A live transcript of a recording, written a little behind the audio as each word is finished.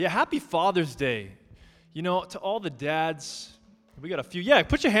Yeah, happy Father's Day. You know, to all the dads, we got a few. Yeah,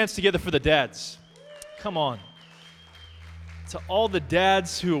 put your hands together for the dads. Come on. To all the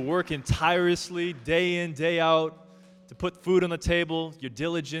dads who are working tirelessly, day in, day out, to put food on the table, your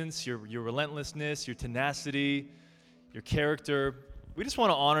diligence, your relentlessness, your tenacity, your character. We just want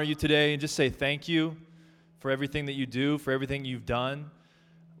to honor you today and just say thank you for everything that you do, for everything you've done.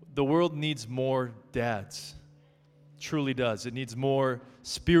 The world needs more dads. Truly does. It needs more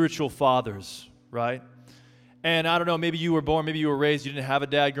spiritual fathers, right? And I don't know, maybe you were born, maybe you were raised, you didn't have a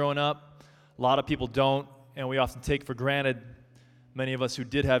dad growing up. A lot of people don't, and we often take for granted. Many of us who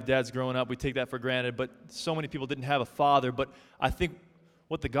did have dads growing up, we take that for granted, but so many people didn't have a father. But I think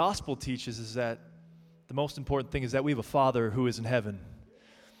what the gospel teaches is that the most important thing is that we have a Father who is in heaven.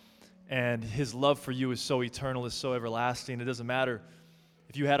 And his love for you is so eternal, is so everlasting. It doesn't matter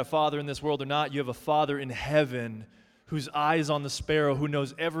if you had a father in this world or not, you have a Father in heaven whose eye is on the sparrow, who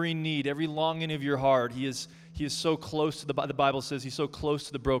knows every need, every longing of your heart. He is so close to the Bible says he's so close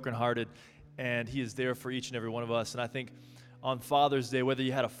to the brokenhearted, and he is there for each and every one of us. And I think on Father's Day, whether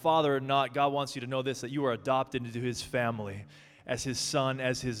you had a father or not, God wants you to know this, that you are adopted into his family as his son,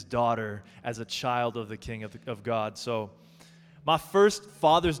 as his daughter, as a child of the King of God. So my first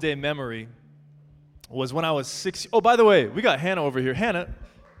Father's Day memory was when I was 6. Oh, by the way, we got Hannah over here. Hannah,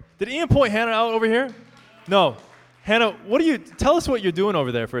 did Ian point Hannah out over here? No. Hannah, tell us what you're doing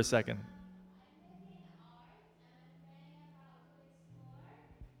over there for a second.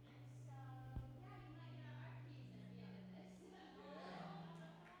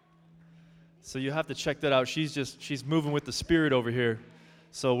 So you have to check that out. She's moving with the Spirit over here.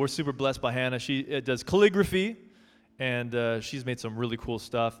 So we're super blessed by Hannah. She does calligraphy, and she's made some really cool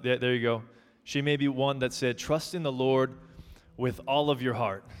stuff. There you go. She may be one that said, "Trust in the Lord with all of your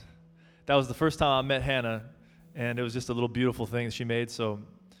heart." That was the first time I met Hannah, and it was just a little beautiful thing that she made. So,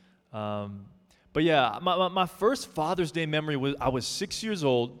 but yeah, my first Father's Day memory was I was 6 years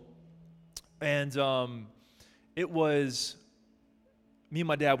old, and it was me and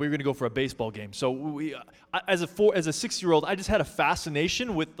my dad. We were going to go for a baseball game. So as a 6-year-old, I just had a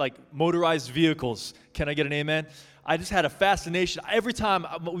fascination with like motorized vehicles. Can I get an amen? I just had a fascination. Every time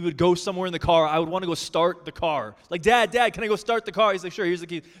we would go somewhere in the car, I would want to go start the car. Like, Dad, can I go start the car? He's like, sure, here's the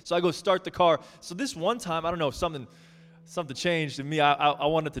key. So I go start the car. So this one time, I don't know, if something changed in me. I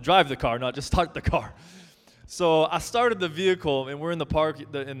wanted to drive the car, not just start the car. So I started the vehicle, and we're in the park,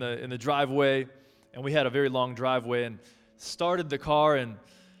 in the driveway, and we had a very long driveway, and started the car, and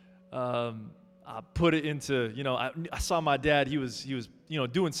I put it into, I saw my dad, he was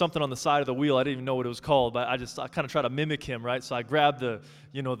doing something on the side of the wheel. I didn't even know what it was called, but I kind of tried to mimic him, right? So I grabbed the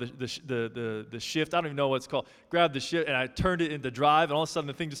shift. I don't even know what it's called. Grabbed the shift, and I turned it into drive, and all of a sudden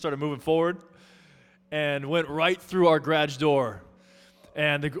the thing just started moving forward and went right through our garage door.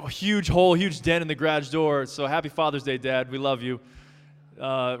 And the huge dent in the garage door. So happy Father's Day, Dad. We love you.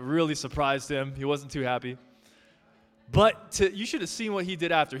 Really surprised him. He wasn't too happy. But you should have seen what he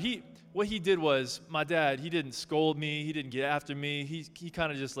did after. What he did was, my dad, he didn't scold me. He didn't get after me. He kind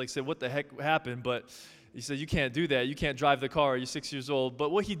of just like said, what the heck happened? But he said, you can't do that. You can't drive the car. You're 6 years old.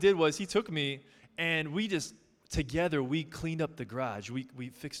 But what he did was he took me, and we just, together, we cleaned up the garage. We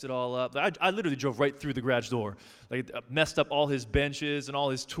fixed it all up. I literally drove right through the garage door. Like, messed up all his benches, and all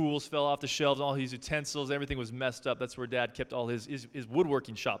his tools fell off the shelves, and all his utensils. Everything was messed up. That's where Dad kept all his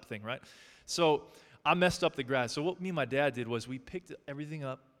woodworking shop thing, right? So I messed up the garage. So what me and my dad did was we picked everything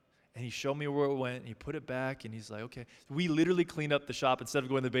up, and he showed me where it went, and he put it back, and he's like, okay. We literally cleaned up the shop. Instead of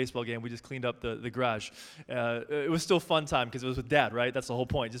going to the baseball game, we just cleaned up the garage. It was still fun time because it was with Dad, right? That's the whole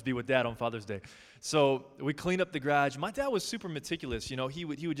point, just be with Dad on Father's Day. So we cleaned up the garage. My dad was super meticulous. He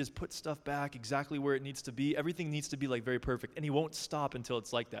would just put stuff back exactly where it needs to be. Everything needs to be like very perfect, and he won't stop until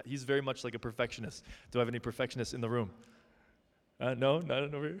it's like that. He's very much like a perfectionist. Do I have any perfectionists in the room? No,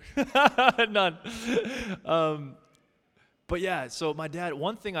 not over here. None. But yeah, so my dad,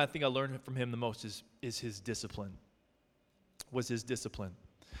 one thing I think I learned from him the most is his discipline.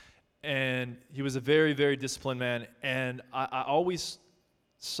 And he was a very, very disciplined man. And I always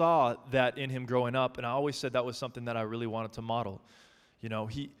saw that in him growing up, and I always said that was something that I really wanted to model.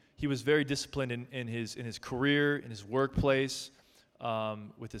 He was very disciplined in his career, in his workplace,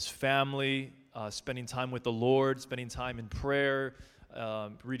 with his family, spending time with the Lord, spending time in prayer,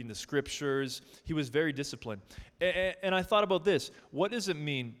 reading the scriptures. He was very disciplined. And I thought about this. What does it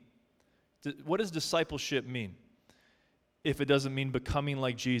mean? What does discipleship mean if it doesn't mean becoming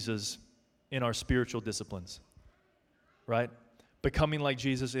like Jesus in our spiritual disciplines? Right? Becoming like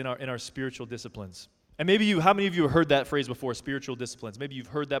Jesus in our spiritual disciplines. And maybe how many of you have heard that phrase before, spiritual disciplines? Maybe you've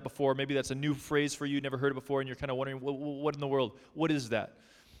heard that before. Maybe that's a new phrase for you. Never heard it before, and you're kind of wondering, what in the world? What is that?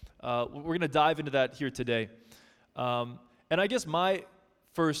 We're going to dive into that here today. And I guess my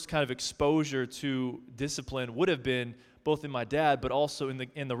first kind of exposure to discipline would have been both in my dad, but also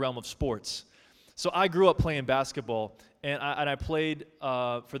in the realm of sports. So I grew up playing basketball, and I played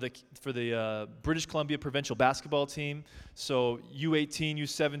for the British Columbia provincial basketball team. So U18,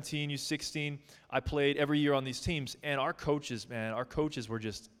 U17, U16. I played every year on these teams, and our coaches were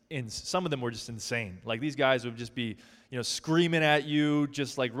just some of them were just insane. Like, these guys would just be, screaming at you,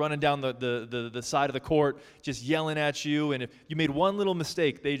 just like running down the side of the court, just yelling at you. And if you made one little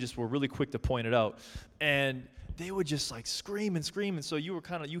mistake, they just were really quick to point it out. And they would just like scream and scream. And so you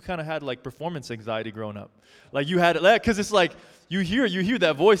kind of had like performance anxiety growing up. Like, you had it, because it's like you hear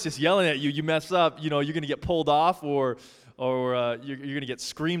that voice just yelling at you. You mess up, you're going to get pulled off or you're going to get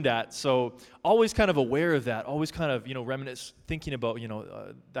screamed at. So always kind of aware of that, always kind of, reminisce, thinking about,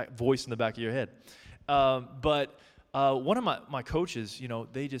 that voice in the back of your head. But one of my coaches,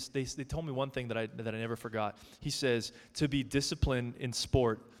 they told me one thing that I never forgot. He says, to be disciplined in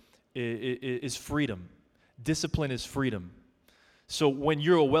sport is freedom. Discipline is freedom. So when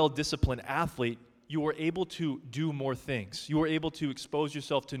you're a well-disciplined athlete, you are able to do more things. You are able to expose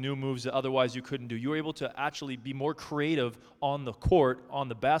yourself to new moves that otherwise you couldn't do. You are able to actually be more creative on the court, on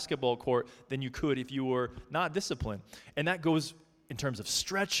the basketball court, than you could if you were not disciplined. And that goes in terms of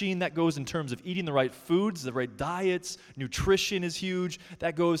stretching. That goes in terms of eating the right foods, the right diets. Nutrition is huge.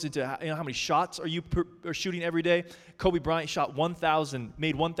 That goes into how many shots are you shooting every day. Kobe Bryant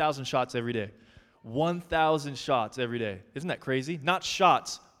made 1,000 shots every day. 1,000 shots every day. Isn't that crazy? Not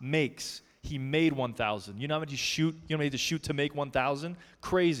shots, makes. He made 1,000. You know how much you shoot? You know how many to shoot to make 1,000?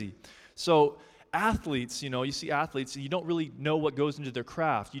 Crazy. So athletes, you see athletes, you don't really know what goes into their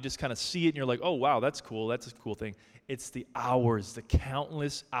craft. You just kind of see it and you're like, oh, wow, that's cool. That's a cool thing. It's the hours, the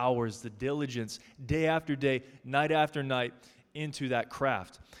countless hours, the diligence, day after day, night after night into that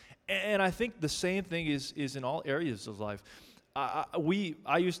craft. And I think the same thing is in all areas of life.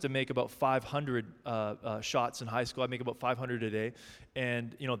 I used to make about 500 shots in high school. I make about 500 a day,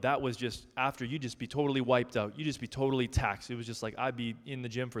 and that was just after you'd just be totally wiped out. You'd just be totally taxed. It was just like I'd be in the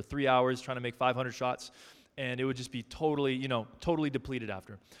gym for 3 hours trying to make 500 shots, and it would just be totally depleted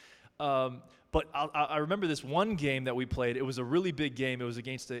after. But I remember this one game that we played. It was a really big game. It was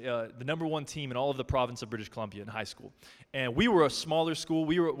against the number one team in all of the province of British Columbia in high school. And we were a smaller school.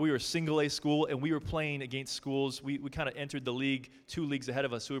 We were a single A school, and we were playing against schools. We kind of entered the league 2 leagues ahead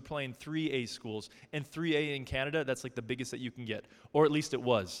of us. So we were playing 3A schools. And 3A in Canada, that's like the biggest that you can get. Or at least it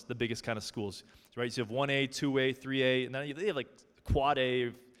was the biggest kind of schools. Right? So you have 1A, 2A, 3A, and then they have like quad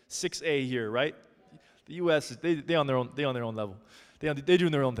A, 6A here, right? The U.S. They on their own level. They're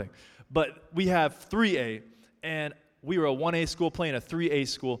doing their own thing. But we have 3A, and we were a 1A school playing a 3A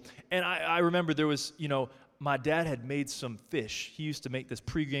school. And I remember there was, my dad had made some fish. He used to make this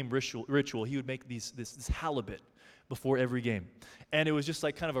pregame ritual. He would make this halibut before every game. And it was just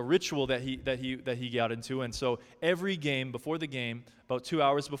like kind of a ritual that he got into. And so every game, before the game, about 2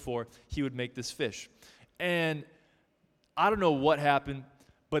 hours before, he would make this fish. And I don't know what happened,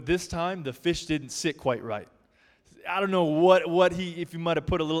 but this time the fish didn't sit quite right. I don't know if you might have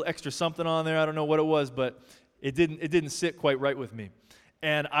put a little extra something on there. I don't know what it was, but it didn't sit quite right with me.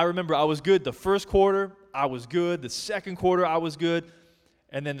 And I remember I was good the first quarter. I was good. The second quarter, I was good.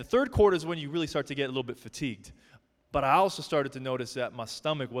 And then the third quarter is when you really start to get a little bit fatigued. But I also started to notice that my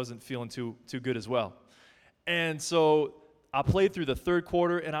stomach wasn't feeling too good as well. And so I played through the third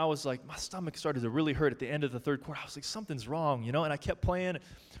quarter, and I was like, my stomach started to really hurt at the end of the third quarter. I was like, something's wrong, and I kept playing.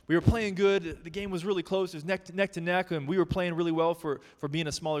 We were playing good. The game was really close. It was neck to neck, and we were playing really well for being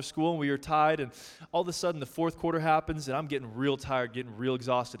a smaller school, and we were tied. And all of a sudden, the fourth quarter happens, and I'm getting real tired, getting real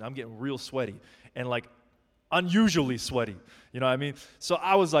exhausted. I'm getting real sweaty, and like unusually sweaty. You know what I mean? So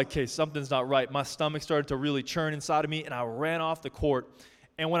I was like, okay, something's not right. My stomach started to really churn inside of me, and I ran off the court.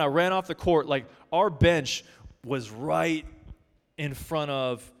 And when I ran off the court, like our bench was right in front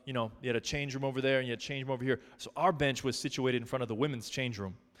of, you had a change room over there, and you had a change room over here. So our bench was situated in front of the women's change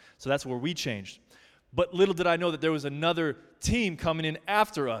room. So that's where we changed. But little did I know that there was another team coming in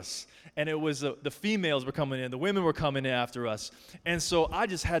after us. And it was the females were coming in. The women were coming in after us. And so I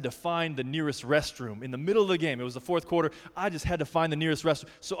just had to find the nearest restroom. In the middle of the game, it was the fourth quarter, I just had to find the nearest restroom.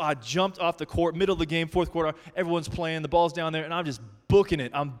 So I jumped off the court, middle of the game, fourth quarter. Everyone's playing. The ball's down there. And I'm just booking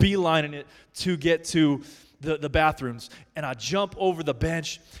it. I'm beelining it to get to the bathrooms. And I jump over the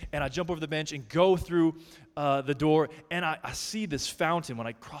bench. And go through the door, and I see this fountain. When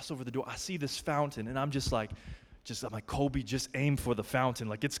I cross over the door, I see this fountain, and I'm like, Colby, just aim for the fountain.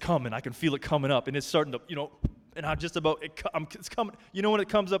 Like, it's coming. I can feel it coming up, and it's starting to, and I'm just about, it's coming. You know when it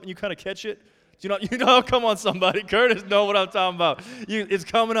comes up and you kind of catch it? Come on, somebody. Curtis know what I'm talking about. It's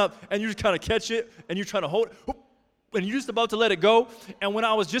coming up, and you just kind of catch it, and you're trying to hold it, and you're just about to let it go. And when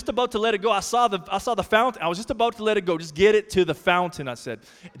I was just about to let it go, I saw the fountain. I was just about to let it go. Just get it to the fountain, I said.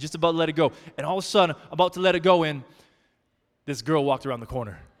 Just about to let it go. And all of a sudden, about to let it go, and this girl walked around the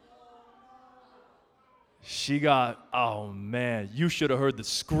corner. Oh man, you should have heard the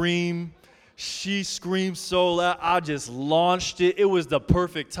scream. She screamed so loud, I just launched it. It was the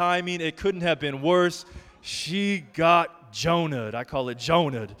perfect timing. It couldn't have been worse. She got Jonah'd. I call it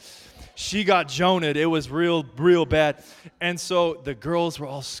Jonah'd. She got Jonah'd. It was real, real bad. And so the girls were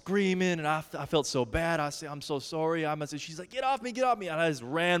all screaming, and I felt so bad. I said, I'm so sorry. She's like, get off me, get off me. And I just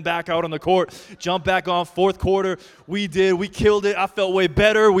ran back out on the court, jumped back on. Fourth quarter, we killed it. I felt way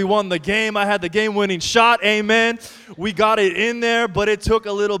better. We won the game. I had the game-winning shot. Amen. We got it in there, but it took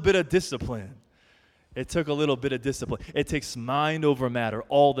a little bit of discipline. It takes mind over matter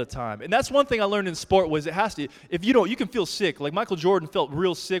all the time. And that's one thing I learned in sport was you can feel sick. Like Michael Jordan felt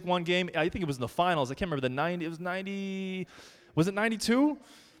real sick one game. I think it was in the finals. I can't remember was it 92?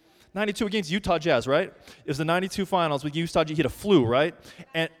 92 against Utah Jazz, right? It was the 92 finals with Utah. He had a flu, right?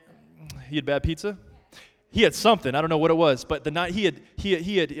 And he had bad pizza? He had something. I don't know what it was, but he had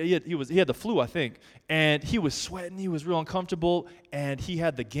the flu, I think. And he was sweating. He was real uncomfortable, and he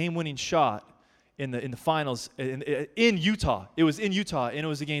had the game-winning shot in the finals in Utah. It was in Utah, and it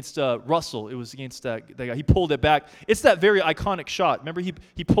was against Russell. It was against that guy. He pulled it back. It's that very iconic shot. Remember,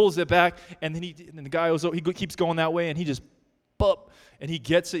 he pulls it back, and then the guy keeps going that way, and he just and he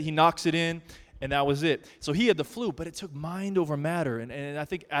gets it. He knocks it in, and that was it. So he had the flu, but it took mind over matter. And I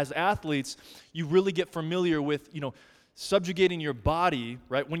think as athletes, you really get familiar with subjugating your body,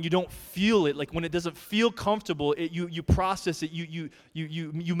 right? When you don't feel it, like when it doesn't feel comfortable, you process it.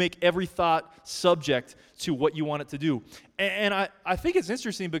 You make every thought subject to what you want it to do. And I think it's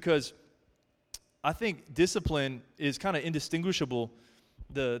interesting because I think discipline is kind of indistinguishable.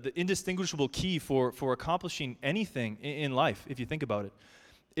 The indistinguishable key for accomplishing anything in life, if you think about it,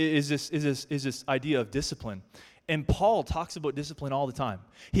 is this idea of discipline. And Paul talks about discipline all the time.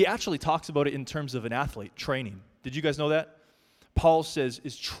 He actually talks about it in terms of an athlete training. Did you guys know that? Paul says,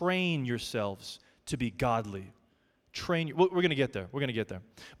 train yourselves to be godly. We're going to get there.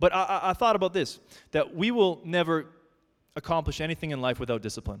 But I thought about this, that we will never accomplish anything in life without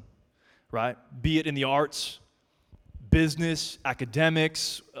discipline, right? Be it in the arts, business,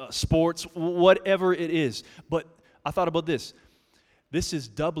 academics, sports, whatever it is. But I thought about this. This is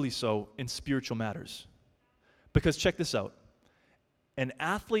doubly so in spiritual matters. Because check this out. An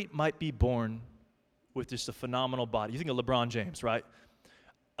athlete might be born with just a phenomenal body. You think of LeBron James, right?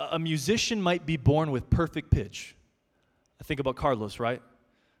 A musician might be born with perfect pitch. I think about Carlos, right?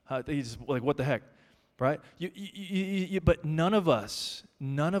 He's like, what the heck, right? But none of us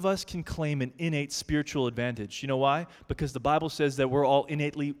can claim an innate spiritual advantage. You know why? Because the Bible says that we're all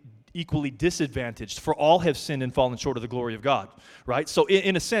innately equally disadvantaged, for all have sinned and fallen short of the glory of God, right? So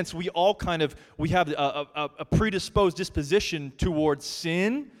in a sense, we have a predisposed disposition towards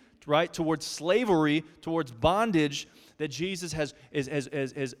sin, right? Towards slavery, towards bondage, that Jesus has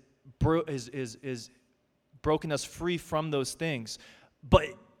broken us free from those things. But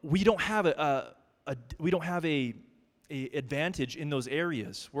we don't have a advantage in those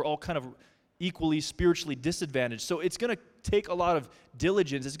areas. We're all kind of equally spiritually disadvantaged. So it's going to take a lot of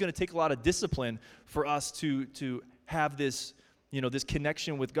diligence. It's going to take a lot of discipline for us to have this, this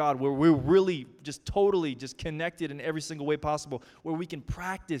connection with God, where we're really just totally just connected in every single way possible, where we can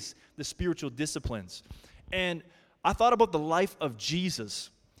practice the spiritual disciplines. And I thought about the life of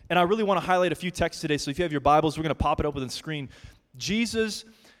Jesus, and I really want to highlight a few texts today. So if you have your Bibles, we're going to pop it up on the screen. Jesus,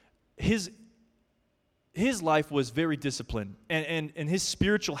 his life was very disciplined, and his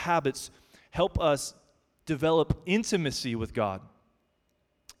spiritual habits help us develop intimacy with God.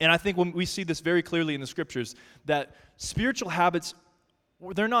 And I think when we see this very clearly in the scriptures, that spiritual habits,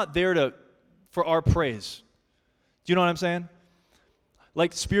 they're not there for our praise. Do you know what I'm saying?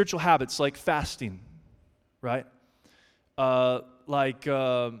 Like spiritual habits, like fasting, right? Like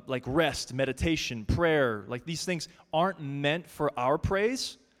rest, meditation, prayer, like these things aren't meant for our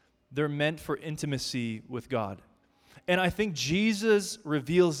praise. They're meant for intimacy with God. And I think Jesus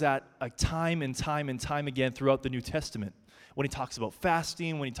reveals that time and time and time again throughout the New Testament. When he talks about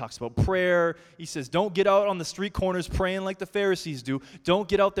fasting, when he talks about prayer, he says, don't get out on the street corners praying like the Pharisees do. Don't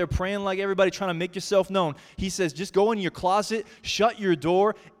get out there praying like everybody, trying to make yourself known. He says, just go in your closet, shut your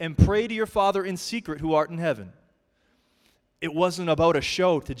door, and pray to your Father in secret who art in heaven. It wasn't about a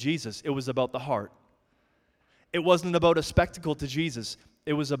show to Jesus. It was about the heart. It wasn't about a spectacle to Jesus.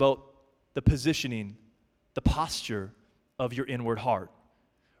 It was about the positioning, the posture of your inward heart,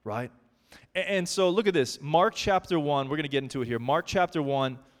 right? And so look at this. Mark chapter 1, we're going to get into it here. Mark chapter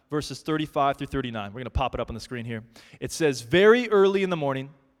 1, verses 35 through 39. We're going to pop it up on the screen here. It says, very early in the morning,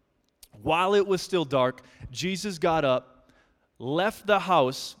 while it was still dark, Jesus got up, left the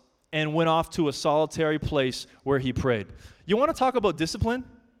house, and went off to a solitary place where he prayed. You want to talk about discipline?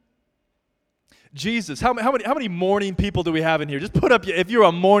 Jesus, how many morning people do we have in here? Just put up, if you're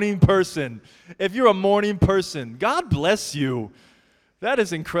a morning person. If you're a morning person, God bless you. That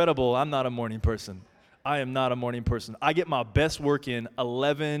is incredible. I'm not a morning person. I am not a morning person. I get my best work in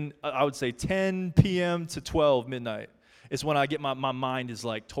 11, I would say 10 p.m. to 12 midnight. It's when I get my mind is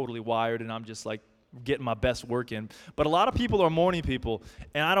like totally wired and I'm just like getting my best work in. But a lot of people are morning people,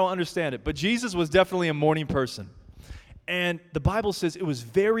 and I don't understand it. But Jesus was definitely a morning person. And the Bible says it was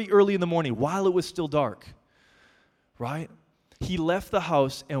very early in the morning while it was still dark, right? He left the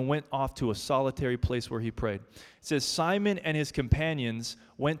house and went off to a solitary place where he prayed. It says Simon and his companions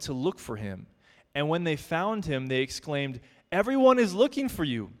went to look for him. And when they found him, they exclaimed, everyone is looking for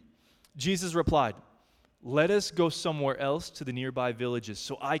you. Jesus replied, let us go somewhere else to the nearby villages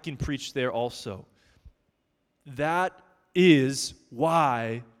so I can preach there also. That is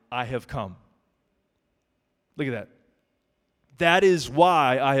why I have come. Look at that. That is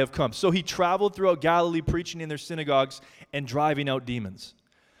why I have come. So he traveled throughout Galilee, preaching in their synagogues and driving out demons.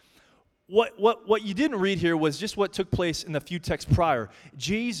 What you didn't read here was just what took place in the few texts prior.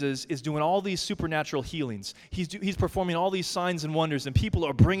 Jesus is doing all these supernatural healings. He's performing all these signs and wonders, and people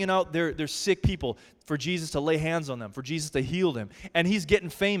are bringing out their sick people for Jesus to lay hands on them, for Jesus to heal them. And he's getting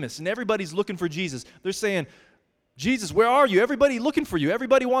famous, and everybody's looking for Jesus. They're saying, Jesus, where are you? Everybody looking for you.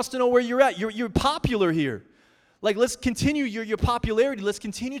 Everybody wants to know where you're at. You're popular here. Like, let's continue your popularity. Let's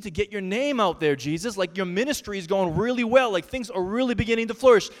continue to get your name out there, Jesus. Like, your ministry is going really well. Like, things are really beginning to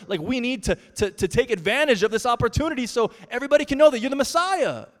flourish. Like, we need to take advantage of this opportunity so everybody can know that you're the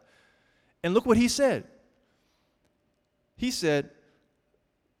Messiah. And look what he said. He said,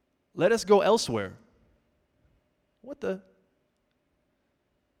 let us go elsewhere.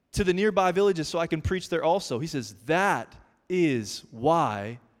 To the nearby villages so I can preach there also. He says, that is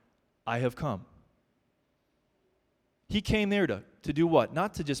why I have come. He came there to do what?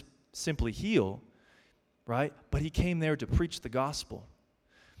 Not to just simply heal, right? But he came there to preach the gospel.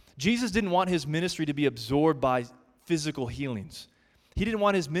 Jesus didn't want his ministry to be absorbed by physical healings. He didn't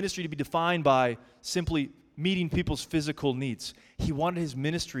want his ministry to be defined by simply meeting people's physical needs. He wanted his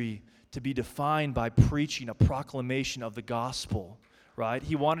ministry to be defined by preaching a proclamation of the gospel, right?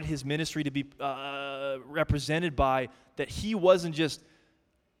 He wanted his ministry to be represented by that he wasn't just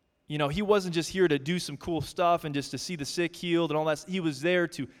here to do some cool stuff and just to see the sick healed and all that. He was there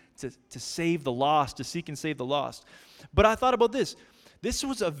to save the lost, to seek and save the lost. But I thought about this. This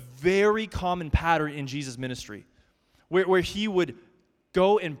was a very common pattern in Jesus' ministry, where he would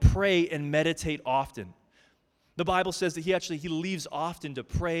go and pray and meditate often. The Bible says that he leaves often to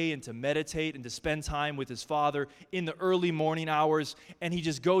pray and to meditate and to spend time with his Father in the early morning hours, and he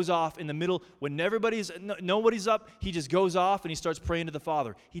just goes off in the middle when nobody's up. He just goes off and he starts praying to the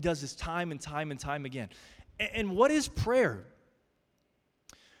Father. He does this time and time and time again. And what is prayer?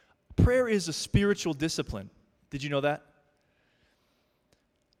 Prayer is a spiritual discipline. Did you know that?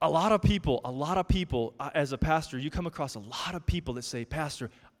 A lot of people, as a pastor, you come across a lot of people that say,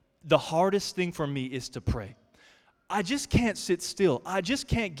 Pastor, the hardest thing for me is to pray. I just can't sit still. I just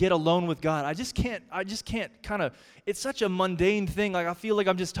can't get alone with God. I just can't it's such a mundane thing. Like, I feel like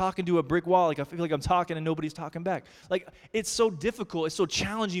I'm just talking to a brick wall. Like, I feel like I'm talking and nobody's talking back. Like, it's so difficult. It's so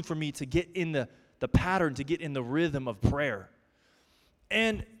challenging for me to get in the pattern, to get in the rhythm of prayer.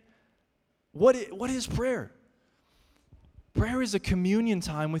 And what is prayer? Prayer is a communion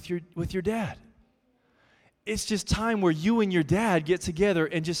time with your dad. It's just time where you and your dad get together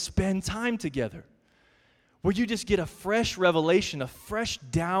and just spend time together. Where you just get a fresh revelation, a fresh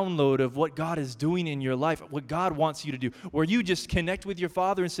download of what God is doing in your life, what God wants you to do. Where you just connect with your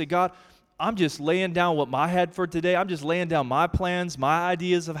Father and say, God, I'm just laying down what I had for today. I'm just laying down my plans, my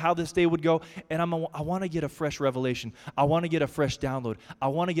ideas of how this day would go, and I want to get a fresh revelation. I want to get a fresh download. I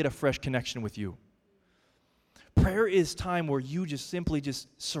want to get a fresh connection with you. Prayer is time where you just simply just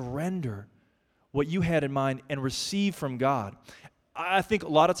surrender what you had in mind and receive from God. I think a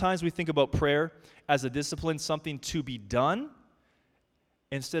lot of times we think about prayer as a discipline, something to be done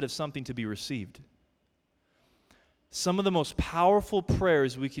instead of something to be received. Some of the most powerful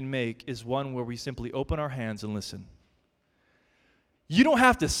prayers we can make is one where we simply open our hands and listen. You don't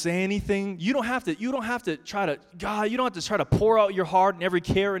have to say anything. You don't have to try to pour out your heart and every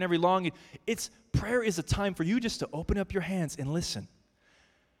care and every longing. Prayer is a time for you just to open up your hands and listen.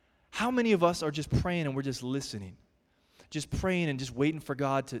 How many of us are just praying and we're just listening? just praying and just waiting for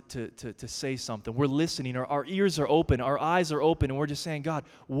God to say something. We're listening. Our ears are open. Our eyes are open. And we're just saying, God,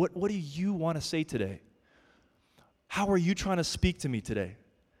 what do you want to say today? How are you trying to speak to me today?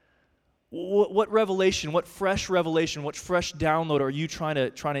 What revelation, what fresh download are you trying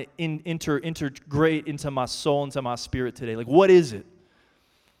to integrate into my soul, into my spirit today? Like, what is it?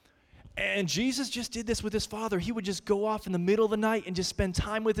 And Jesus just did this with his Father. He would just go off in the middle of the night and just spend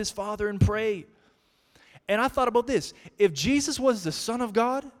time with his Father and pray. And I thought about this. If Jesus was the Son of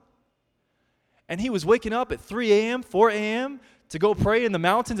God, and he was waking up at 3 a.m., 4 a.m. to go pray in the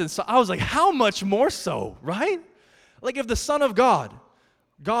mountains, and so I was like, how much more so, right? Like if the Son of God,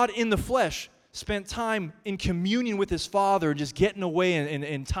 God in the flesh, spent time in communion with his Father and just getting away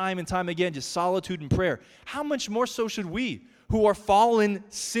and time again, just solitude and prayer, how much more so should we, who are fallen,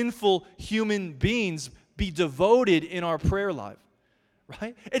 sinful human beings, be devoted in our prayer life?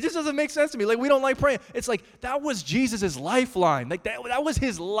 Right? It just doesn't make sense to me. Like, we don't like praying. It's like, that was Jesus' lifeline. Like, that was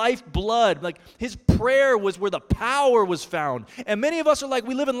his lifeblood. Like, his prayer was where the power was found. And many of us are like,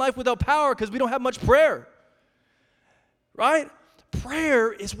 we live in life without power because we don't have much prayer. Right?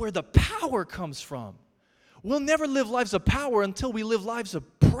 Prayer is where the power comes from. We'll never live lives of power until we live lives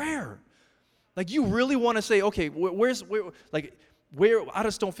of prayer. Like, you really want to say, okay, where I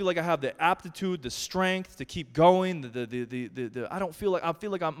just don't feel like I have the aptitude, the strength to keep going. I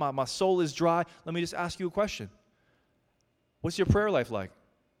feel like my soul is dry. Let me just ask you a question. What's your prayer life like?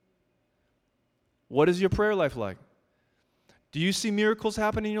 What is your prayer life like? Do you see miracles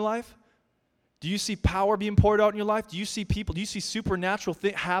happen in your life? Do you see power being poured out in your life? Do you see people? Do you see supernatural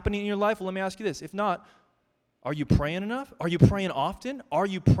things happening in your life? Well, let me ask you this. If not, are you praying enough? Are you praying often? Are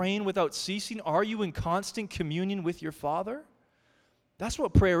you praying without ceasing? Are you in constant communion with your Father? That's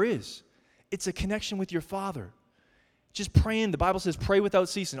what prayer is. It's a connection with your Father. Just praying. The Bible says pray without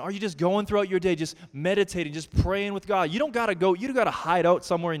ceasing. Are you just going throughout your day, just meditating, just praying with God? You don't got to hide out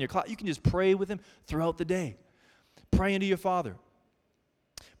somewhere in your closet. You can just pray with him throughout the day. Praying to your Father.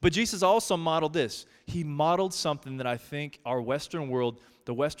 But Jesus also modeled this. He modeled something that I think our Western world,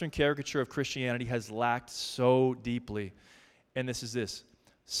 the Western caricature of Christianity, has lacked so deeply. And this is this: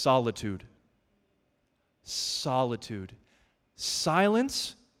 solitude. Solitude.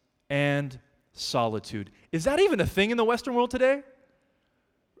 Silence and solitude. Is that even a thing in the Western world today?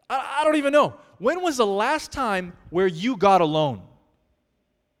 I don't even know. When was the last time where you got alone?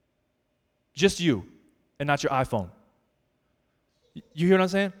 Just you and not your iPhone. You hear what I'm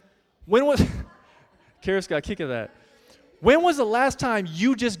saying? When was... Karis got a kick of that. When was the last time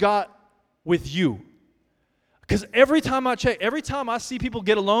you just got with you? Because every time I see people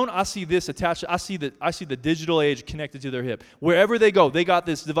get alone, I see this attached. I see the digital age connected to their hip. Wherever they go, they got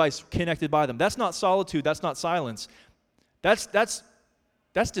this device connected by them. That's not solitude. That's not silence. That's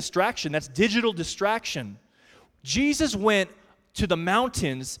distraction. That's digital distraction. Jesus went to the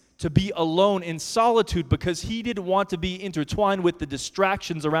mountains to be alone in solitude because he didn't want to be intertwined with the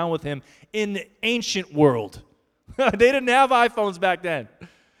distractions around with him in the ancient world. They didn't have iPhones back then.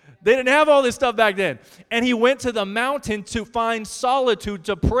 They didn't have all this stuff back then. And he went to the mountain to find solitude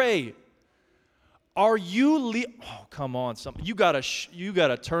to pray. Are you oh, come on, you gotta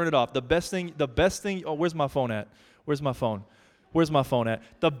turn it off. The best thing, oh, where's my phone at? Where's my phone at?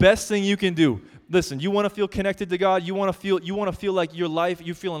 The best thing you can do. Listen, you want to feel connected to God, you want to feel like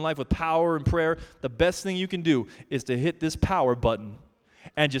you feel in life with power and prayer. The best thing you can do is to hit this power button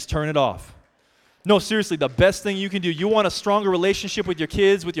and just turn it off. No, seriously, the best thing you can do. You want a stronger relationship with your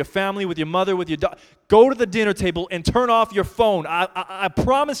kids, with your family, with your mother, with your dog. Go to the dinner table and turn off your phone. I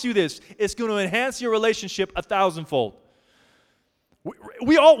promise you this. It's going to enhance your relationship 1,000-fold.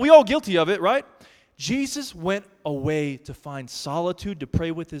 We all guilty of it, right? Jesus went away to find solitude, to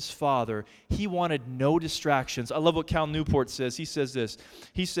pray with his Father. He wanted no distractions. I love what Cal Newport says. He says this.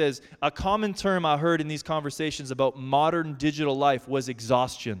 He says, a common term I heard in these conversations about modern digital life was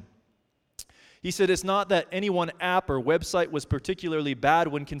exhaustion. He said it's not that any one app or website was particularly bad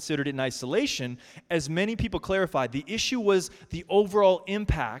when considered in isolation. As many people clarified, the issue was the overall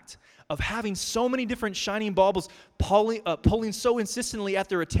impact of having so many different shining baubles pulling so insistently at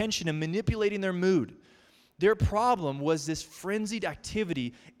their attention and manipulating their mood. Their problem was this frenzied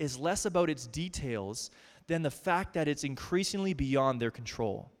activity is less about its details than the fact that it's increasingly beyond their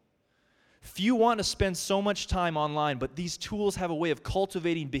control. Few want to spend so much time online, but these tools have a way of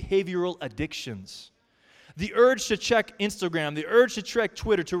cultivating behavioral addictions. The urge to check Instagram, the urge to check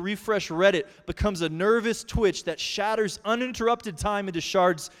Twitter, to refresh Reddit becomes a nervous twitch that shatters uninterrupted time into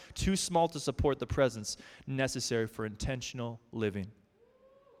shards too small to support the presence necessary for intentional living.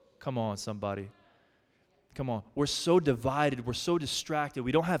 Come on, somebody. Come on. We're so divided. We're so distracted.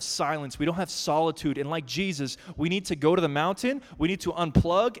 We don't have silence. We don't have solitude. And like Jesus, we need to go to the mountain. We need to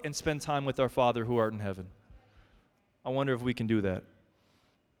unplug and spend time with our Father who art in heaven. I wonder if we can do that.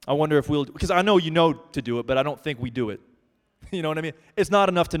 I wonder if we'll, because I know you know to do it, but I don't think we do it. You know what I mean? It's not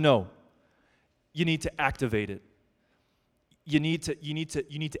enough to know. You need to activate it. You need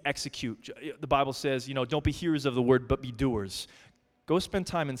to execute. The Bible says, don't be hearers of the word, but be doers. Go spend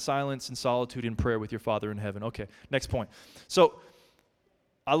time in silence and solitude in prayer with your Father in heaven. Okay, next point. So,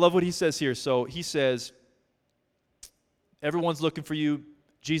 I love what he says here. So, he says, everyone's looking for you.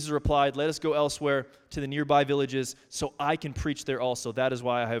 Jesus replied, let us go elsewhere to the nearby villages so I can preach there also. That is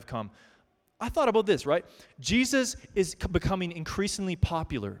why I have come. I thought about this, right? Jesus is becoming increasingly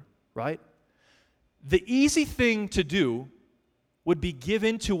popular, right? The easy thing to do would be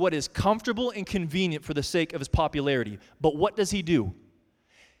given to what is comfortable and convenient for the sake of his popularity. But what does he do?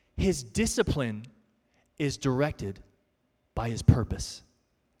 His discipline is directed by his purpose,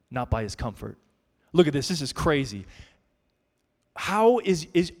 not by his comfort. Look at this. This is crazy. How is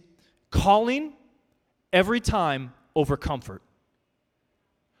calling every time over comfort?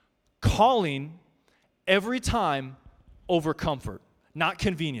 Calling every time over comfort, not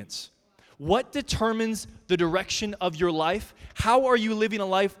convenience. What determines the direction of your life? How are you living a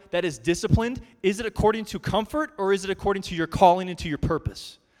life that is disciplined? Is it according to comfort or is it according to your calling and to your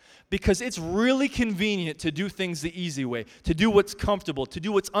purpose? Because it's really convenient to do things the easy way, to do what's comfortable, to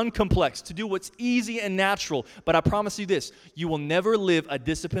do what's uncomplex, to do what's easy and natural. But I promise you this, you will never live a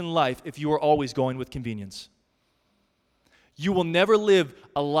disciplined life if you are always going with convenience. You will never live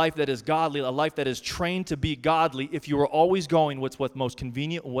a life that is godly, a life that is trained to be godly if you are always going what's most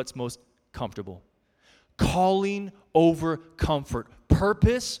convenient and what's most comfortable. Calling over comfort.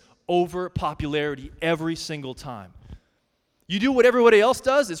 Purpose over popularity every single time. You do what everybody else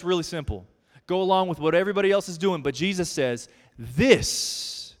does, it's really simple. Go along with what everybody else is doing. But Jesus says,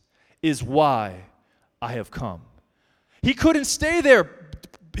 this is why I have come. He couldn't stay there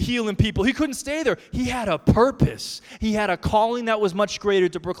healing people. He couldn't stay there. He had a purpose. He had a calling that was much greater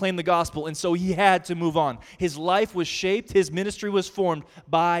to proclaim the gospel, and so he had to move on. His life was shaped, his ministry was formed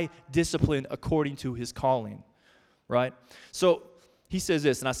by discipline according to his calling, right? So he says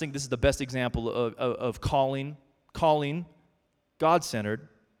this, and I think this is the best example of calling God-centered,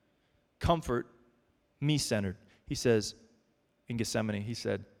 comfort, me-centered. He says in Gethsemane, he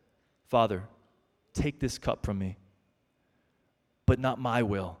said, Father, take this cup from me, but not my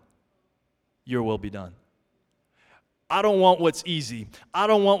will, your will be done. I don't want what's easy. I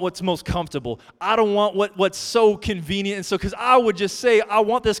don't want what's most comfortable. I don't want what's so convenient. And so, because I would just say, I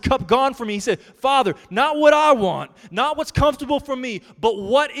want this cup gone from me. He said, Father, not what I want, not what's comfortable for me, but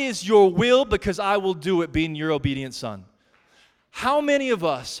what is your will, because I will do it, being your obedient son. How many of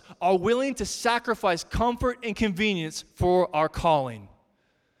us are willing to sacrifice comfort and convenience for our calling?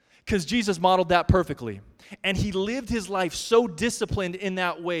 Because Jesus modeled that perfectly. And he lived his life so disciplined in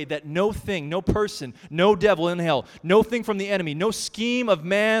that way that no thing, no person, no devil in hell, no thing from the enemy, no scheme of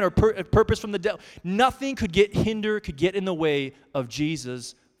man or purpose from the devil, nothing could get in the way of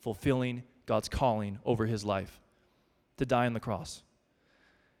Jesus fulfilling God's calling over his life to die on the cross.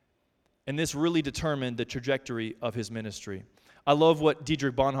 And this really determined the trajectory of his ministry. I love what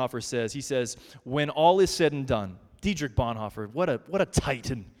Dietrich Bonhoeffer says. He says, when all is said and done, Dietrich Bonhoeffer, what a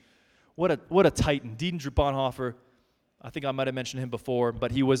titan. What a titan. Dietrich Bonhoeffer, I think I might have mentioned him before, but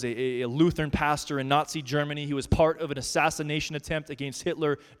he was a Lutheran pastor in Nazi Germany. He was part of an assassination attempt against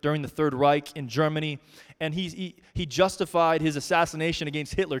Hitler during the Third Reich in Germany, and he justified his assassination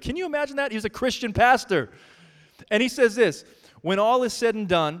against Hitler. Can you imagine that? He was a Christian pastor. And he says this, when all is said and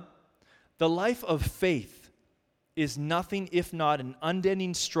done, the life of faith is nothing if not an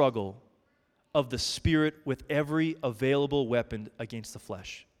unending struggle of the Spirit with every available weapon against the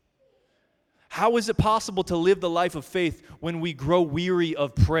flesh. How is it possible to live the life of faith when we grow weary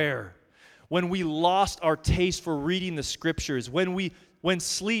of prayer, when we lost our taste for reading the scriptures, when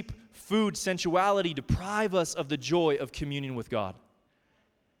sleep, food, sensuality deprive us of the joy of communion with God?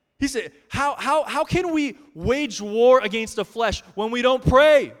 He said, how can we wage war against the flesh when we don't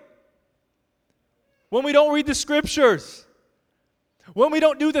pray? When we don't read the scriptures? When we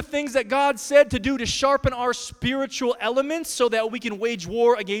don't do the things that God said to do to sharpen our spiritual elements so that we can wage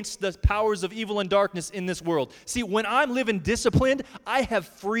war against the powers of evil and darkness in this world. See, when I'm living disciplined, I have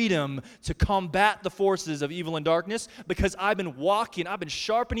freedom to combat the forces of evil and darkness because I've been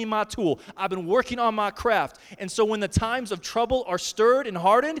sharpening my tool. I've been working on my craft. And so when the times of trouble are stirred and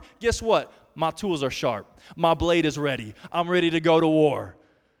hardened, guess what? My tools are sharp. My blade is ready. I'm ready to go to war.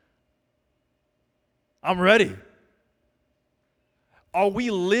 I'm ready. Are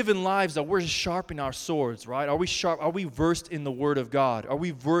we living lives that we're sharpening our swords, right? Are we sharp? Are we versed in the Word of God? Are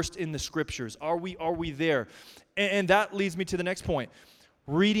we versed in the Scriptures? Are we there? And that leads me to the next point.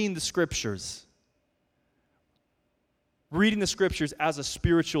 Reading the Scriptures. Reading the Scriptures as a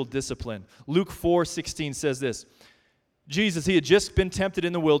spiritual discipline. Luke 4:16 says this. Jesus, he had just been tempted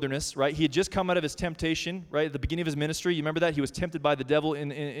in the wilderness, right? He had just come out of his temptation, right? At the beginning of his ministry. You remember that? He was tempted by the devil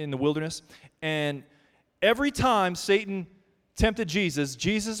in the wilderness. And every time Satan tempted Jesus,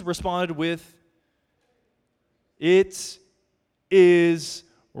 Jesus responded with, "It is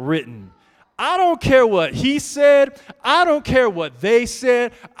written." I don't care what he said. I don't care what they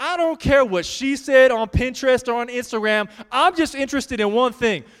said. I don't care what she said on Pinterest or on Instagram. I'm just interested in one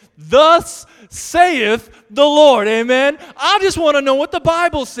thing. Thus saith the Lord. Amen. I just want to know what the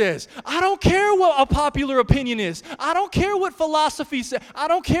Bible says. I don't care what a popular opinion is. I don't care what philosophy says. I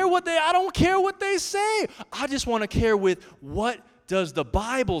don't care what they say. I just want to care with what does the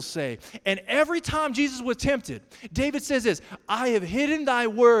Bible say. And every time Jesus was tempted, David says this, "I have hidden thy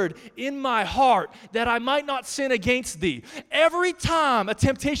word in my heart that I might not sin against thee." Every time a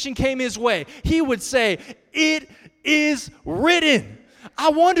temptation came his way, he would say, "It is written." I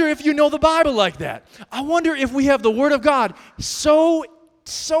wonder if you know the Bible like that. I wonder if we have the Word of God so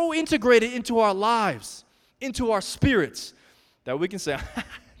integrated into our lives, into our spirits, that we can say,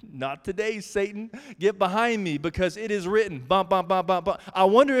 "Not today, Satan. Get behind me, because it is written." Bum, bum, bum, bum, bum. I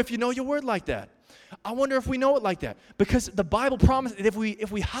wonder if you know your word like that. I wonder if we know it like that. Because the Bible promises that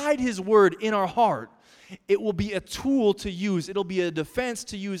if we hide his word in our heart, it will be a tool to use. It'll be a defense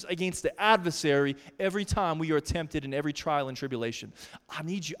to use against the adversary every time we are tempted in every trial and tribulation. I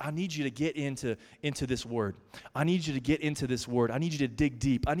need you to get into this word. I need you to get into this word. I need you to dig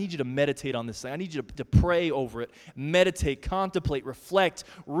deep. I need you to meditate on this thing. I need you to pray over it, meditate, contemplate, reflect,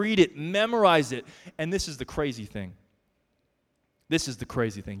 read it, memorize it. And this is the crazy thing. This is the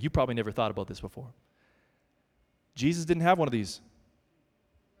crazy thing. You probably never thought about this before. Jesus didn't have one of these.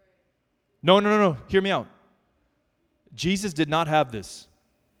 No. Hear me out. Jesus did not have this.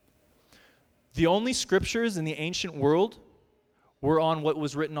 The only scriptures in the ancient world were on what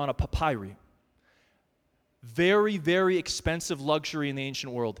was written on a papyri. Very, very expensive luxury in the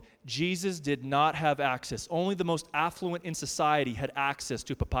ancient world. Jesus did not have access. Only the most affluent in society had access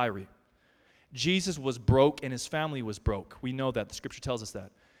to papyri. Jesus was broke and his family was broke. We know that. The scripture tells us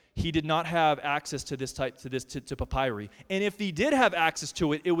that. He did not have access to to papyri. And if he did have access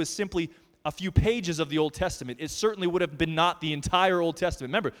to it, it was simply a few pages of the Old Testament. It certainly would have been not the entire Old Testament.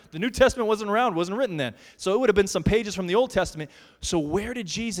 Remember, the New Testament wasn't around, wasn't written then. So it would have been some pages from the Old Testament. So where did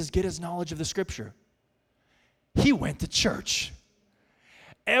Jesus get his knowledge of the Scripture? He went to church.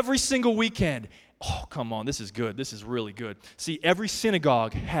 Every single weekend. Oh, come on, this is good. This is really good. See, every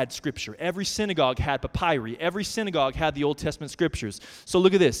synagogue had Scripture. Every synagogue had papyri. Every synagogue had the Old Testament Scriptures. So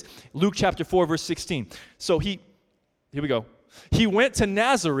look at this. Luke chapter 4, verse 16. So here we go. He went to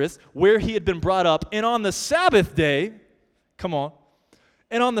Nazareth, where he had been brought up, and on the Sabbath day,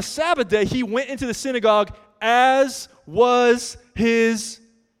 and on the Sabbath day, he went into the synagogue as was his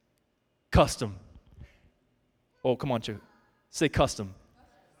custom. Oh, come on, Chuck. Say custom.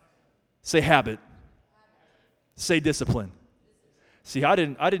 Say habit. Say discipline. See, I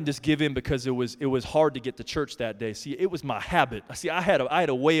didn't just give in because it was hard to get to church that day. See, it was my habit. See, I had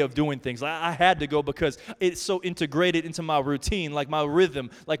a way of doing things. I had to go because it's so integrated into my routine, like my rhythm,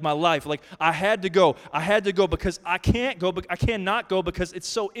 like my life. Like I had to go. I had to go because I cannot go because it's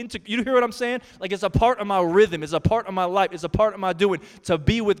so you hear what I'm saying? Like it's a part of my rhythm. It's a part of my life. It's a part of my doing to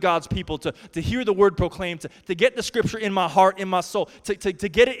be with God's people, to hear the word proclaimed, to get the scripture in my heart, in my soul, to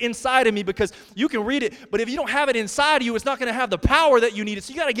get it inside of me, because you can read it, but if you don't have it inside of you, it's not going to have the power that you need it.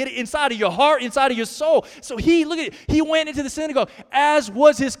 So you got to get it inside of your heart, inside of your soul. So he went into the synagogue as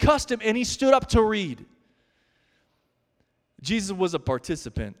was his custom, and he stood up to read. Jesus was a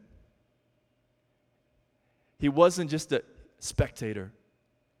participant. He wasn't just a spectator.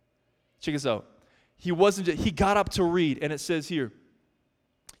 Check this out. He got up to read, and it says here,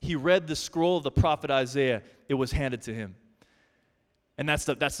 he read the scroll of the prophet Isaiah. It was handed to him. And that's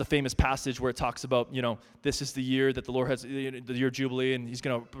the famous passage where it talks about, this is the year that the Lord has, the year of Jubilee, and he's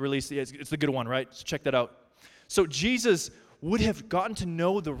going to release, it's the good one, right? So check that out. So Jesus would have gotten to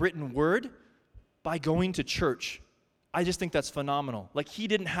know the written word by going to church. I just think that's phenomenal. Like, he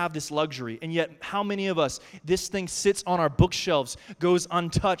didn't have this luxury, and yet how many of us, this thing sits on our bookshelves, goes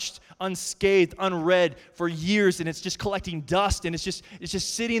untouched, unscathed, unread for years, and it's just collecting dust, and it's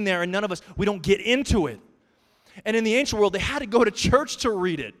just sitting there, and none of us, we don't get into it. And in the ancient world, they had to go to church to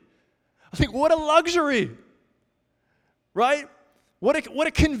read it. I think, what a luxury, right? What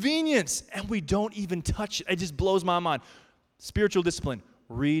a convenience. And we don't even touch it. It just blows my mind. Spiritual discipline,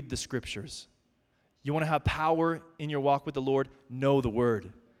 read the scriptures. You want to have power in your walk with the Lord? Know the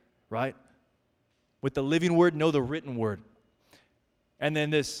word, right? With the living word, know the written word. And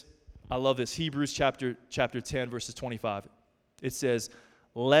then this, I love this, Hebrews chapter 10, verses 25. It says,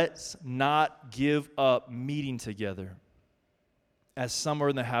 let's not give up meeting together, as some are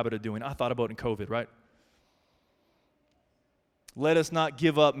in the habit of doing. I thought about in COVID, right? Let us not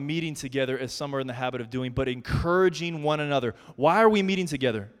give up meeting together, as some are in the habit of doing, but encouraging one another. Why are we meeting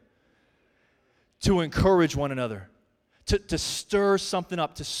together? To encourage one another. To stir something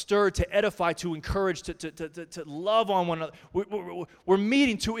up, to edify, to encourage, to love on one another. We're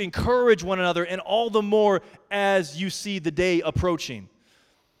meeting to encourage one another, and all the more as you see the day approaching.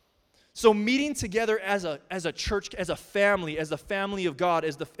 So meeting together as a church, as a family, as the family of God,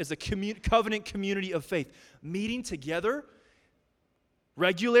 as a covenant community of faith, meeting together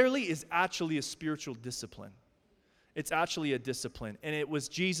regularly is actually a spiritual discipline. It's actually a discipline. And it was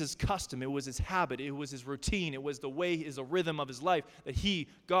Jesus' custom. It was his habit. It was his routine. It was the way, is a rhythm of his life that he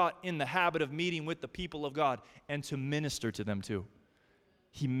got in the habit of meeting with the people of God and to minister to them too.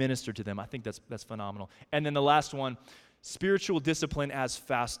 He ministered to them. I think that's phenomenal. And then the last one, spiritual discipline as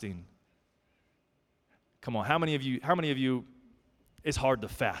fasting. Come on, how many of you, it's hard to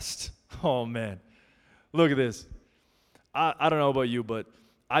fast? Oh man, look at this. I don't know about you, but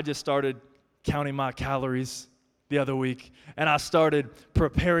I just started counting my calories the other week, and I started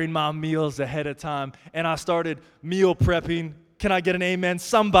preparing my meals ahead of time, and I started meal prepping. Can I get an amen?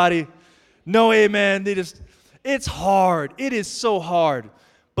 Somebody. No amen. It's hard. It is so hard.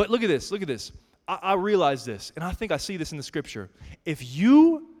 But look at this. I realize this, and I think I see this in the scripture. If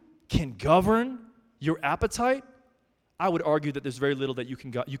you can govern your appetite, I would argue that there's very little that you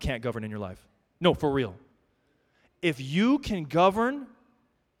can't govern in your life. No, for real. If you can govern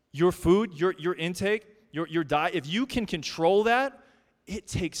your food, your intake, your diet, if you can control that, it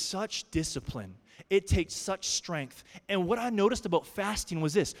takes such discipline. It takes such strength. And what I noticed about fasting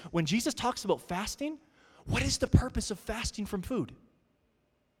was this. When Jesus talks about fasting, what is the purpose of fasting from food?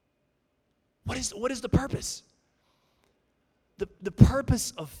 What is the purpose? The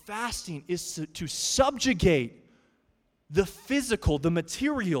purpose of fasting is to subjugate the physical, the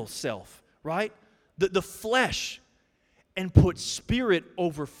material self, right? The flesh, and put spirit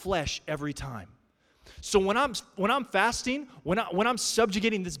over flesh every time. So when I'm fasting, when I'm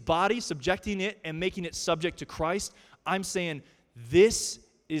subjugating this body, subjecting it and making it subject to Christ, I'm saying this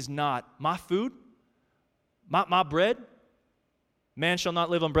is not my food, my bread. Man shall not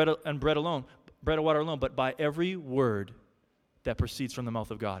live on bread and water alone, but by every word that proceeds from the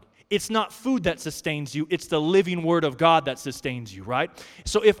mouth of God. It's not food that sustains you, it's the living word of God that sustains you, right?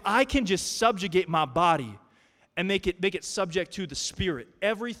 So if I can just subjugate my body and make it subject to the Spirit,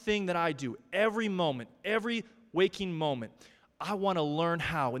 everything that I do, every moment, every waking moment, I want to learn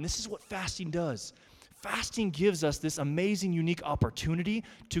how. And this is what fasting does. Fasting gives us this amazing, unique opportunity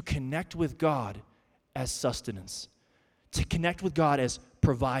to connect with God as sustenance, to connect with God as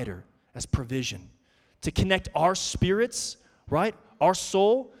provider, as provision, to connect our spirits, right, our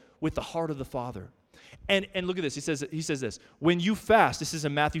soul, with the heart of the Father. And look at this. He says this. When you fast, this is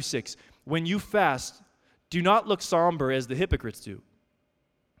in Matthew 6, when you fast, do not look somber as the hypocrites do.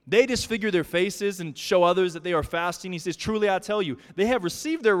 They disfigure their faces and show others that they are fasting. He says, truly I tell you, they have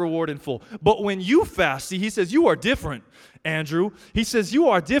received their reward in full. But when you fast, see, he says, you are different, Andrew. He says, you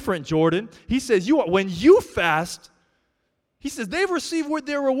are different, Jordan. He says, when you fast, he says, they've received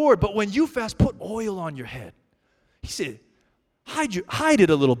their reward. But when you fast, put oil on your head. He said, hide it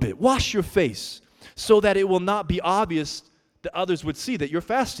a little bit. Wash your face so that it will not be obvious that others would see that you're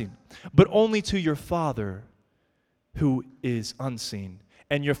fasting, but only to your Father who is unseen.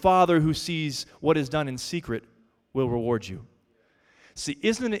 And your Father who sees what is done in secret will reward you. See,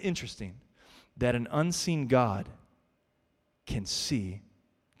 isn't it interesting that an unseen God can see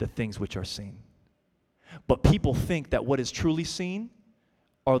the things which are seen? But people think that what is truly seen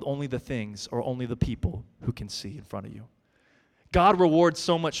are only the things or only the people who can see in front of you. God rewards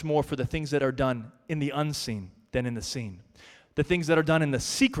so much more for the things that are done in the unseen than in the seen. The things that are done in the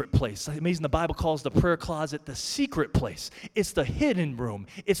secret place. It's amazing the Bible calls the prayer closet the secret place. It's the hidden room.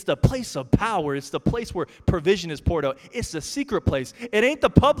 It's the place of power. It's the place where provision is poured out. It's the secret place. It ain't the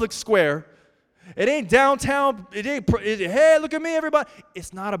public square. It ain't downtown. Hey, look at me, everybody.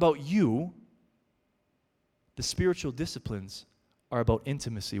 It's not about you. The spiritual disciplines are about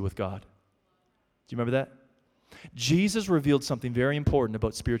intimacy with God. Do you remember that? Jesus revealed something very important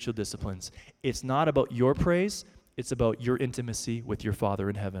about spiritual disciplines. It's not about your praise. It's about your intimacy with your Father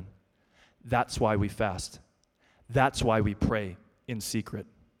in heaven. That's why we fast. That's why we pray in secret.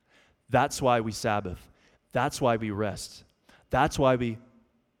 That's why we Sabbath. That's why we rest. That's why we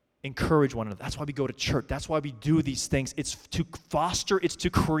encourage one another. That's why we go to church. That's why we do these things. It's to foster, it's to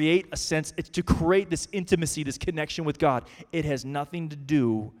create a sense, it's to create this intimacy, this connection with God. It has nothing to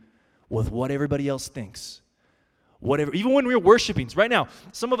do with what everybody else thinks. Whatever, even when we're worshiping, right now,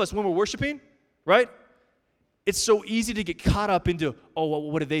 some of us, when we're worshiping, right? It's so easy to get caught up into, oh,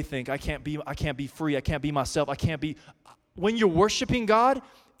 well, what do they think? I can't be free. I can't be myself. I can't be. When you're worshiping God,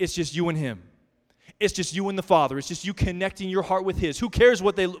 it's just you and Him. It's just you and the Father. It's just you connecting your heart with His. Who cares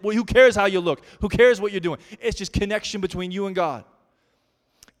who cares how you look? Who cares what you're doing? It's just connection between you and God.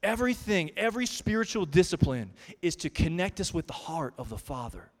 Everything, every spiritual discipline is to connect us with the heart of the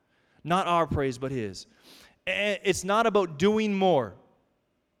Father. Not our praise, but His. And it's not about doing more.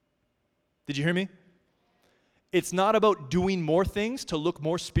 Did you hear me? It's not about doing more things to look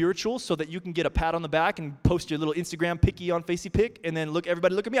more spiritual so that you can get a pat on the back and post your little Instagram picky on Facey Pick and then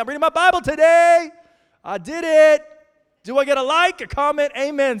everybody look at me. I'm reading my Bible today. I did it. Do I get a like, a comment?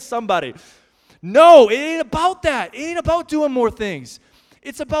 Amen, somebody. No, it ain't about that. It ain't about doing more things.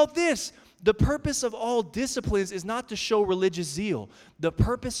 It's about this. The purpose of all disciplines is not to show religious zeal. The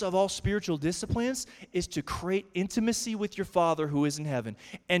purpose of all spiritual disciplines is to create intimacy with your Father who is in heaven.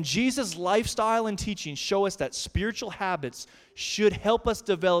 And Jesus' lifestyle and teaching show us that spiritual habits should help us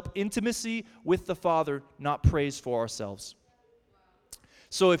develop intimacy with the Father, not praise for ourselves.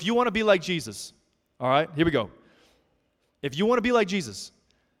 So if you want to be like Jesus, all right, here we go. If you want to be like Jesus,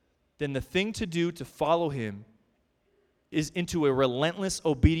 then the thing to do to follow Him is into a relentless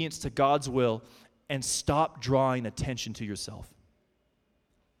obedience to God's will and stop drawing attention to yourself.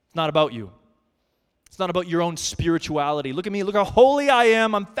 It's not about you. It's not about your own spirituality. Look at me. Look how holy I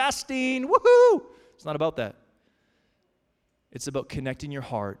am. I'm fasting. Woohoo! It's not about that. It's about connecting your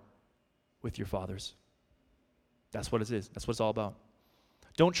heart with your Father's. That's what it is. That's what it's all about.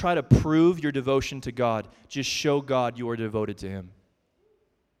 Don't try to prove your devotion to God. Just show God you are devoted to Him.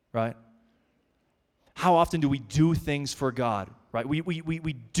 Right? How often do we do things for God, right? We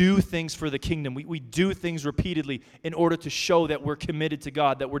do things for the kingdom. We do things repeatedly in order to show that we're committed to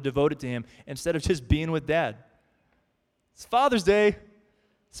God, that we're devoted to Him, instead of just being with Dad. It's Father's Day.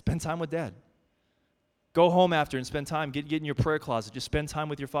 Spend time with Dad. Go home after and spend time. Get in your prayer closet. Just spend time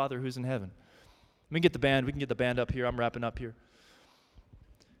with your Father who's in heaven. Let me get the band. We can get the band up here. I'm wrapping up here.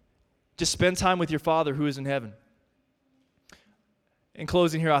 Just spend time with your Father who is in heaven. In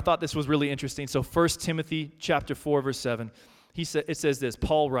closing here, I thought this was really interesting. So 1 Timothy chapter 4, verse 7, it says this.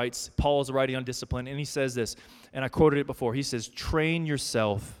 Paul is writing on discipline, and he says this, and I quoted it before. He says, train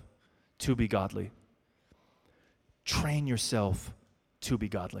yourself to be godly. Train yourself to be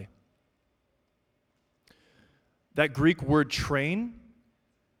godly. That Greek word train,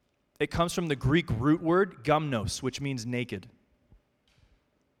 it comes from the Greek root word gymnos, which means naked.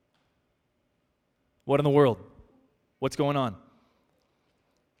 What in the world? What's going on?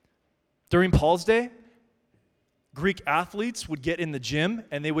 During Paul's day, Greek athletes would get in the gym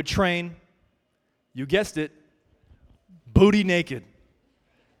and they would train, you guessed it, booty naked.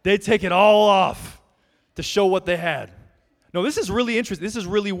 They'd take it all off to show what they had. No, this is really interesting. This is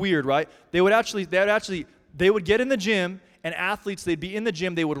really weird, right? They would get in the gym, and athletes, they'd be in the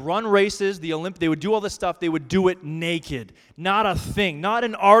gym, they would run races, they would do all this stuff, they would do it naked. Not a thing, not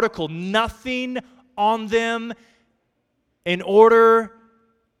an article, nothing on them, in order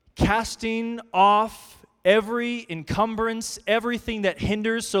casting off every encumbrance, everything that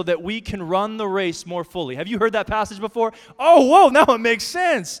hinders, so that we can run the race more fully. Have you heard that passage before? Oh, whoa, now it makes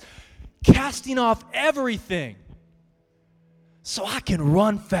sense. Casting off everything so I can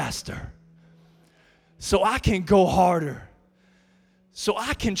run faster, so I can go harder, so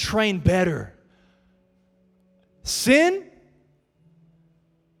I can train better. Sin?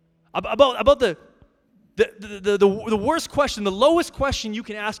 About the worst question, the lowest question you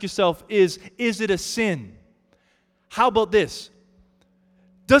can ask yourself is it a sin? How about this?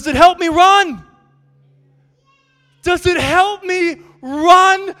 Does it help me run? Does it help me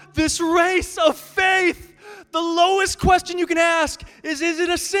run this race of faith? The lowest question you can ask is it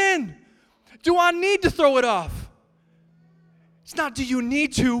a sin? Do I need to throw it off? It's not do you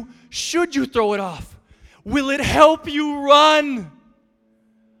need to, should you throw it off? Will it help you run?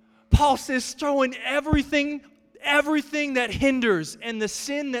 Paul says, throwing everything that hinders and the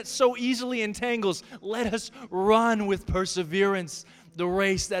sin that so easily entangles, let us run with perseverance the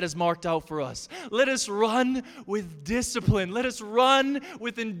race that is marked out for us. Let us run with discipline. Let us run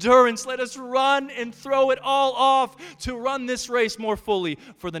with endurance. Let us run and throw it all off to run this race more fully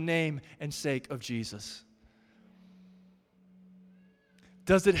for the name and sake of Jesus.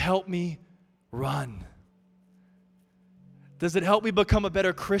 Does it help me run? Does it help me become a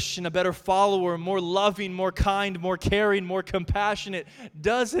better Christian, a better follower, more loving, more kind, more caring, more compassionate?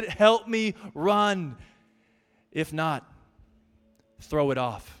 Does it help me run? If not, throw it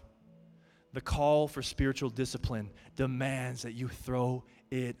off. The call for spiritual discipline demands that you throw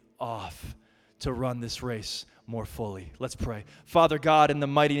it off to run this race more fully. Let's pray. Father God, in the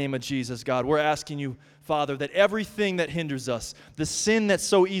mighty name of Jesus, God, we're asking you, Father, that everything that hinders us, the sin that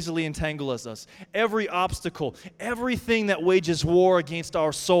so easily entangles us, every obstacle, everything that wages war against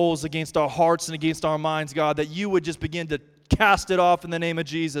our souls, against our hearts, and against our minds, God, that you would just begin to cast it off in the name of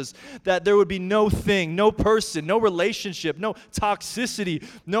Jesus, that there would be no thing, no person, no relationship, no toxicity,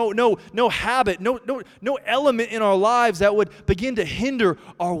 no habit, no element in our lives that would begin to hinder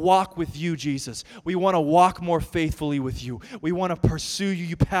our walk with you, Jesus. We want to walk more faithfully with you. We want to pursue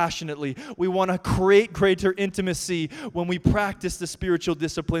you passionately. We want to create greater intimacy when we practice the spiritual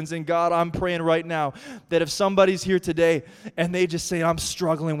disciplines. And God, I'm praying right now that if somebody's here today and they just say, I'm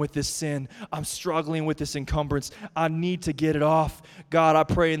struggling with this sin, I'm struggling with this encumbrance, I need to get it off. God, I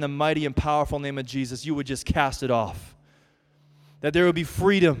pray in the mighty and powerful name of Jesus, you would just cast it off. That there would be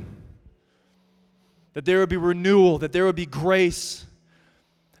freedom. That there would be renewal. That there would be grace.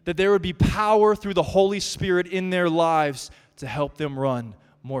 That there would be power through the Holy Spirit in their lives to help them run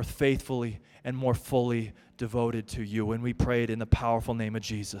more faithfully and more fully devoted to you. And we pray it in the powerful name of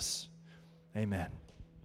Jesus. Amen.